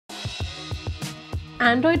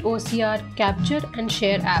Android OCR Capture and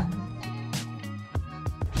Share app.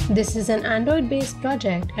 This is an Android-based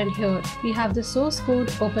project, and here we have the source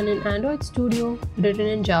code open in Android Studio written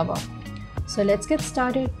in Java. So let's get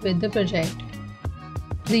started with the project.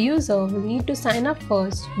 The user will need to sign up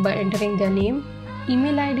first by entering their name,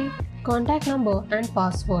 email ID, contact number and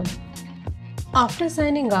password. After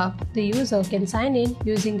signing up, the user can sign in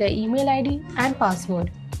using their email ID and password.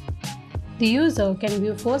 The user can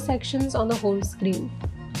view 4 sections on the home screen: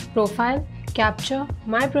 Profile, Capture,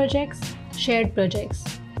 My Projects, Shared Projects.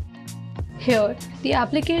 Here, the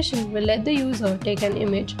application will let the user take an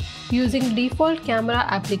image using default camera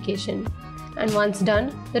application, and once done,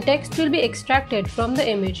 the text will be extracted from the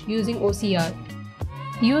image using OCR.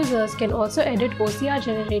 Users can also edit OCR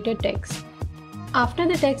generated text. After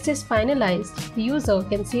the text is finalized, the user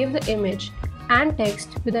can save the image and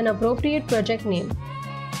text with an appropriate project name.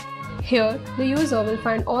 Here, the user will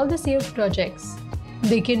find all the saved projects.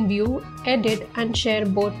 They can view, edit and share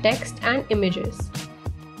both text and images.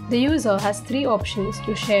 The user has 3 options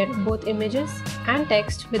to share both images and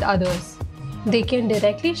text with others. They can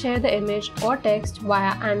directly share the image or text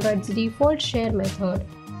via Android's default share method.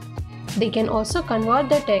 They can also convert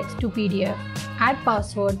the text to PDF, add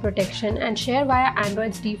password protection and share via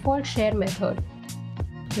Android's default share method.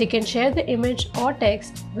 They can share the image or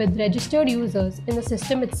text with registered users in the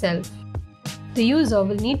system itself. The user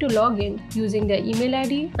will need to log in using their email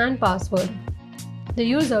ID and password. The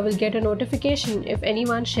user will get a notification if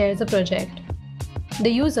anyone shares a project. The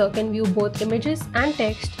user can view both images and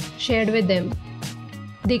text shared with them.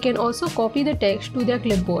 They can also copy the text to their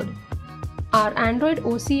clipboard. Our Android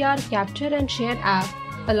OCR Capture and Share app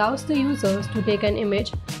allows the users to take an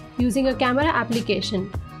image using a camera application,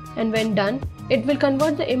 and when done, it will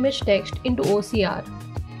convert the image text into OCR.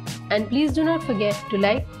 And please do not forget to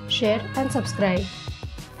like, share and subscribe.